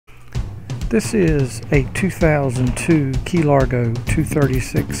This is a 2002 Key Largo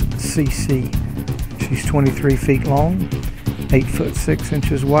 236CC. She's 23 feet long, 8 foot 6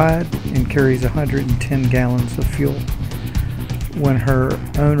 inches wide, and carries 110 gallons of fuel. When her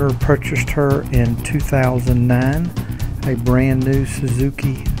owner purchased her in 2009, a brand new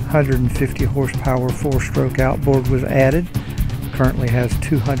Suzuki 150 horsepower 4-stroke outboard was added. Currently has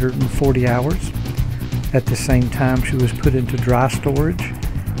 240 hours. At the same time, she was put into dry storage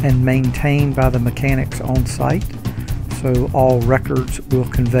and maintained by the mechanics on site, so all records will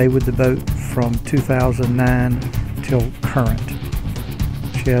convey with the boat from 2009 till current.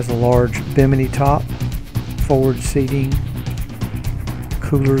 She has a large bimini top, forward seating,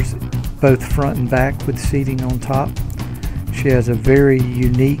 coolers both front and back with seating on top. She has a very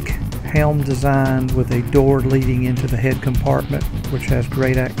unique helm design with a door leading into the head compartment, which has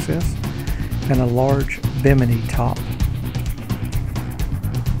great access, and a large bimini top.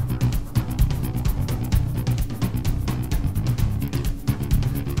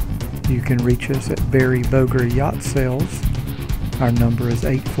 You can reach us at Berry-Boger Yacht Sales. Our number is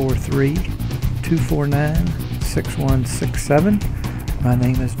 843-249-6167. My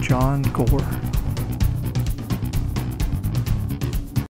name is John Gore.